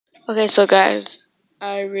Okay, so guys,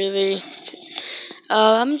 I'm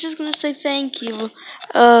just gonna say thank you.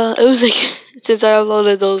 It was like, since I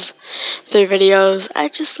uploaded those 3 videos, I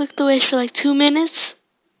just looked away for like 2 minutes.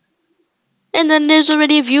 And then there's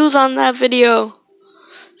already views on that video.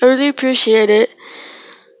 I really appreciate it.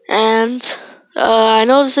 And, I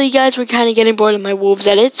noticed that you guys were kind of getting bored of my wolves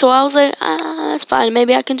edit, so I was like, that's fine,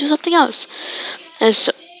 maybe I can do something else. And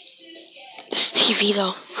so, it's TV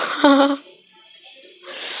though.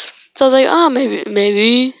 So I was like, oh,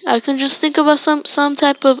 maybe I can just think about some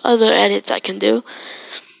type of other edits I can do.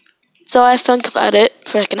 So I thought about it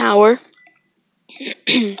for like an hour.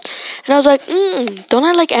 And I was like, don't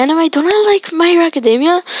I like anime? Don't I like My Hero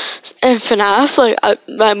Academia and FNAF?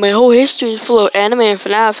 Like, my whole history is full of anime and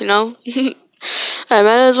FNAF, you know? I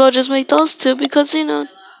might as well just make those two because, you know,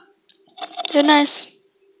 they're nice.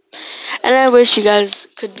 And I wish you guys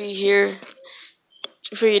could be here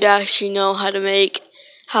for you to actually know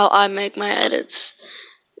how I make my edits.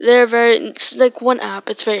 It's like one app,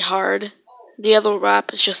 it's very hard. The other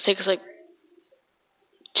app, just takes like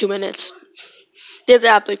 2 minutes. The other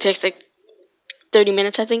app takes like 30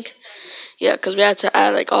 minutes, I think. Yeah, because we had to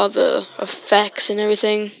add like all the effects and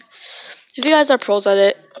everything. If you guys are pros at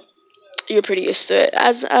it, you're pretty used to it.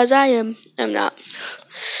 As I am, I'm not.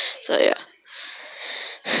 So yeah.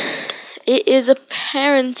 It is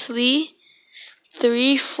apparently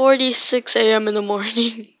 3:46 a.m. in the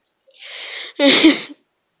morning.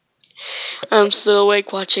 I'm still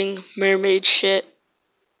awake watching mermaid shit.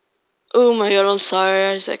 Oh my god, I'm sorry.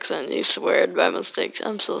 I just accidentally swear by mistake.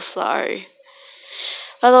 I'm so sorry.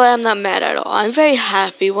 By the way, I'm not mad at all. I'm very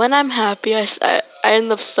happy. When I'm happy, I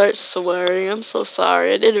end up start swearing. I'm so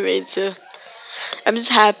sorry. I didn't mean to. I'm just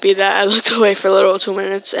happy that I looked away for a little 2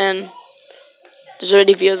 minutes and there's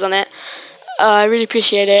already views on it. I really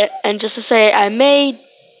appreciate it. And just to say, I may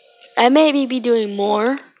be doing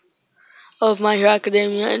more of My Hero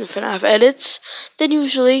Academia and FNAF edits than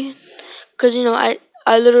usually. Because, you know, I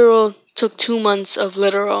literal took 2 months of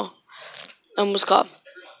literal, what's called,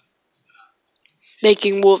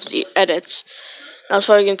 making wolves edits. I was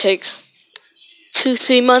probably gonna take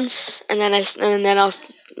 2-3 months, and then I'll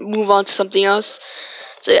move on to something else.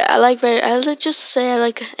 So yeah, I like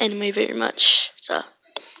anime very much. So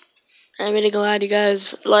I'm really glad you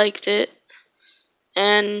guys liked it.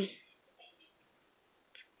 And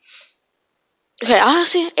okay,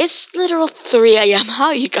 honestly, it's literal 3 a.m. How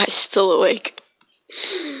are you guys still awake?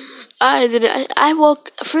 I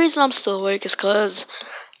woke. The reason I'm still awake is because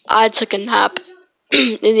I took a nap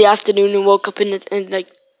in the afternoon and woke up in like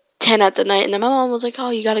 10 at the night, and then my mom was like, "Oh,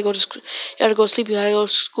 you gotta go to school. You gotta go sleep. You gotta go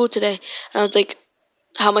to school today." And I was like,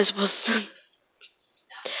 "How am I supposed to?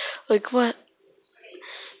 Like what?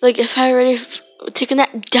 Like if I already take a nap?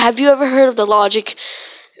 Have you ever heard of the logic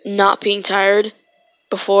not being tired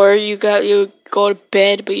before you go to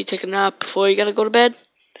bed, but you take a nap before you gotta go to bed,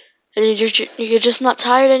 and you're just not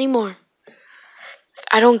tired anymore?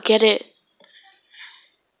 I don't get it.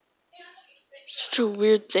 Such a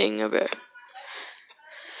weird thing ever."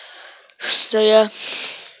 So yeah,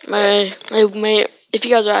 my if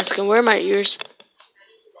you guys are asking, where are my ears?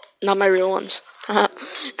 Not my real ones,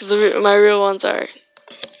 because my real ones are,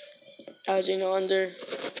 as you know, under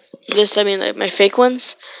this. I mean, like my fake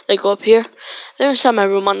ones, they go up here. They're inside my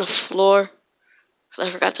room on the floor.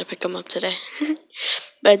 I forgot to pick them up today,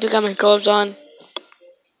 but I do got my gloves on.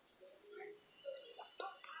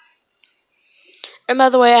 And by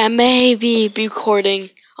the way, I may be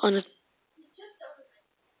recording on the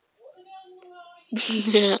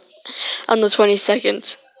yeah, on the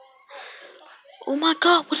 22nd. Oh my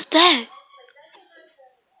god, what is that?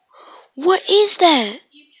 What is that?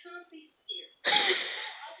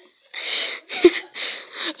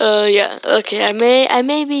 Yeah, okay, I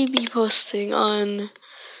may be posting on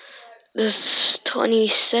this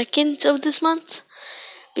 22nd of this month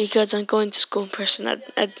because I'm going to school in person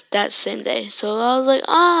at that same day. So I was like,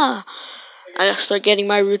 I gotta start getting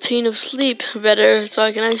my routine of sleep better so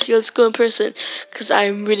I can actually go to school in person, because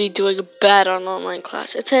I'm really doing bad on online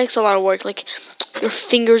class. It takes a lot of work, like your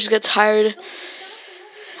fingers get tired.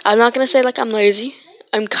 I'm not gonna say like I'm lazy.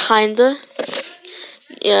 I'm kinda.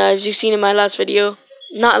 Yeah, as you've seen in my last video,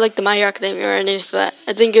 not like the My Hero Academia or anything like that.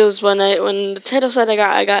 I think it was when the title said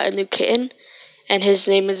I got a new kitten, and his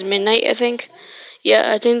name is Midnight, I think.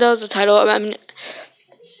 Yeah, I think that was the title. I mean,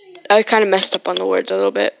 I kind of messed up on the words a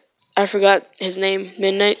little bit. I forgot his name,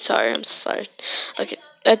 Midnight. Sorry, I'm so sorry. Okay,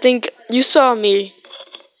 I think you saw me.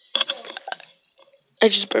 I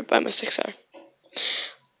just burped by mistake, sorry.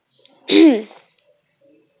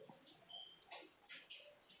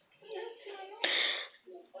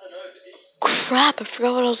 Crap, I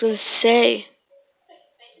forgot what I was gonna say.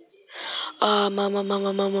 Oh,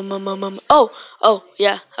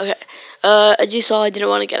 yeah, okay. As you saw, I didn't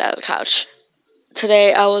want to get out of the couch.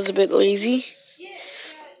 Today, I was a bit lazy.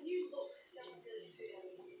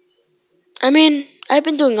 I mean, I've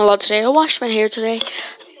been doing a lot today. I washed my hair today.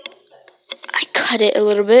 I cut it a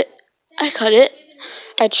little bit. I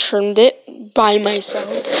trimmed it by myself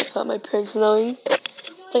without my parents knowing.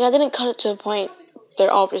 Like, I didn't cut it to a point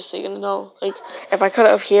they're obviously gonna know. Like, if I cut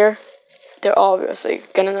it up here, they're obviously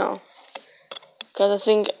gonna know. Because I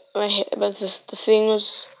think the thing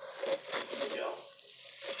was,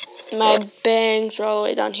 my bangs were all the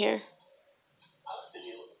way down here.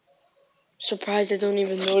 Surprised I don't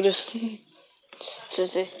even notice.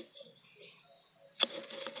 Sissy.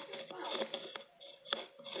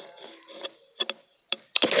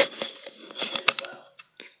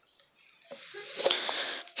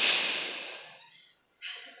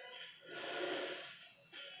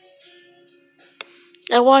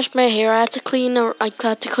 I washed my hair. I had to clean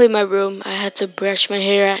my room. I had to brush my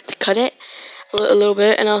hair. I had to cut it a little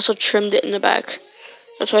bit, and I also trimmed it in the back.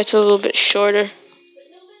 That's why it's a little bit shorter.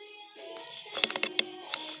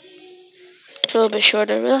 It's a little bit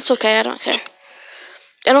shorter, but that's okay. I don't care.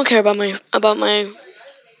 I don't care about my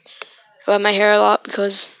hair a lot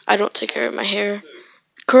because I don't take care of my hair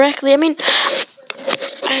correctly. I mean,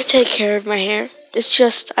 I take care of my hair. It's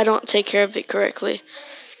just I don't take care of it correctly.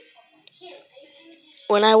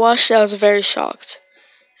 When I washed it, I was very shocked.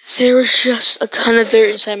 There was just a ton of dirt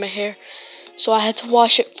inside my hair. So I had to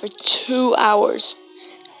wash it for 2 hours.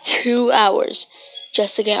 2 hours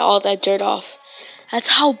just to get all that dirt off. That's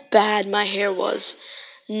how bad my hair was.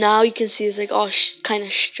 Now you can see it's like all kind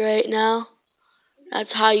of straight now.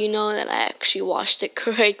 That's how you know that I actually washed it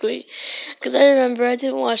correctly. Because I remember I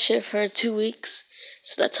didn't wash it for 2 weeks.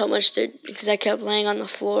 So that's how much dirt, because I kept laying on the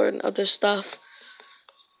floor and other stuff.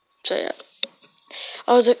 So yeah.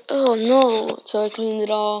 I was like, oh no. So I cleaned it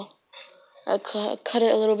all. I cut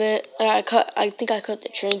it a little bit. I think I cut the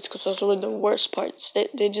trims because those were the worst parts.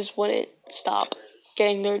 They just wouldn't stop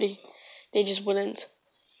getting dirty. They just wouldn't.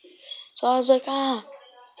 So I was like, God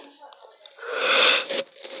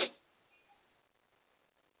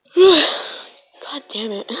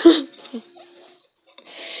damn it.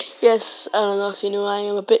 Yes, I don't know if you knew, I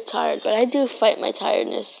am a bit tired, but I do fight my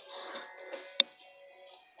tiredness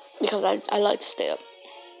because I like to stay up.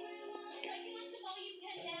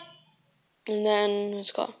 And then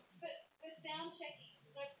let's go.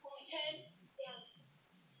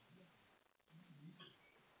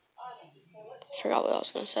 Forgot what I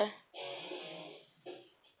was gonna say.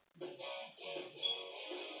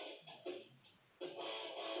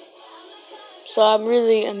 So I'm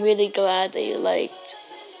really glad that you liked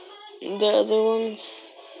the other ones,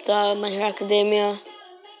 the My Hero Academia,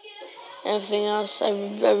 and everything else.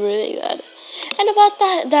 I'm really glad. And about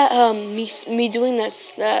me doing that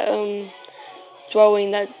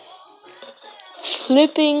throwing that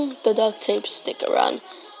flipping the duct tape stick around.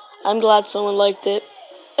 I'm glad someone liked it.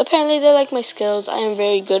 Apparently they like my skills. I am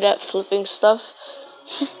very good at flipping stuff.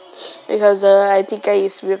 Because I think I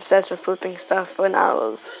used to be obsessed with flipping stuff when I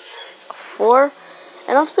was 4.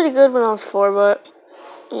 And I was pretty good when I was 4, but,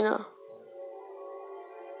 you know.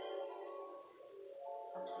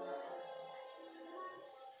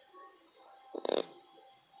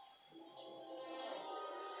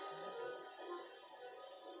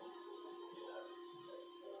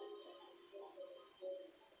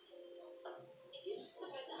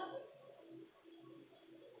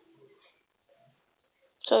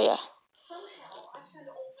 So, yeah.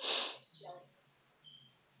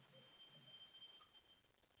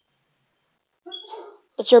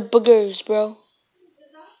 It's your boogers, bro.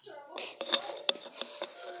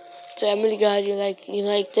 So I'm really glad you liked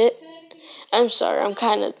it. I'm sorry, I'm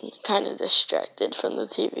kind of distracted from the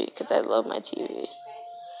TV because I love my TV.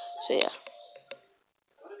 So yeah,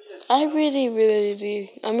 I'm really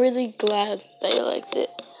glad that you liked it.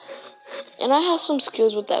 And I have some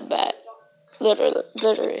skills with that bat,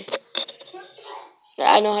 literally.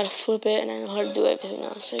 I know how to flip it and I know how to do everything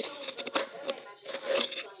else. Like,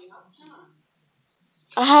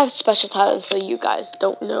 I have special talents that you guys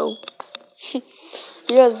don't know.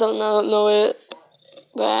 You guys don't know it,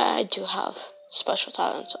 but I do have special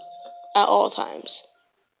talents at all times.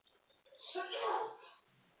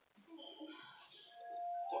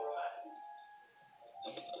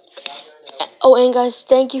 Oh, and guys,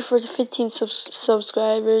 thank you for the 15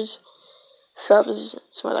 subscribers. Subs,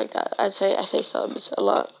 something like that. I say subs a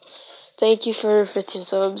lot. Thank you for 15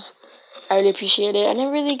 subs. I really appreciate it, and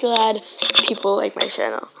I'm really glad people like my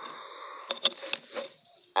channel.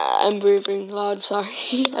 I'm breathing loud,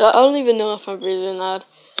 sorry. I don't even know if I'm breathing loud.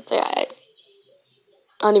 So yeah,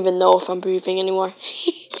 I don't even know if I'm breathing anymore.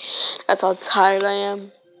 That's how tired I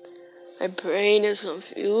am. My brain is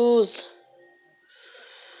confused.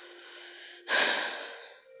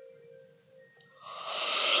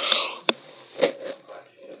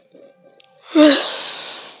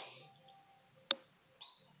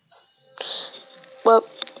 Well,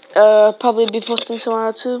 probably be posting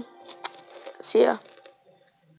tomorrow too. See ya.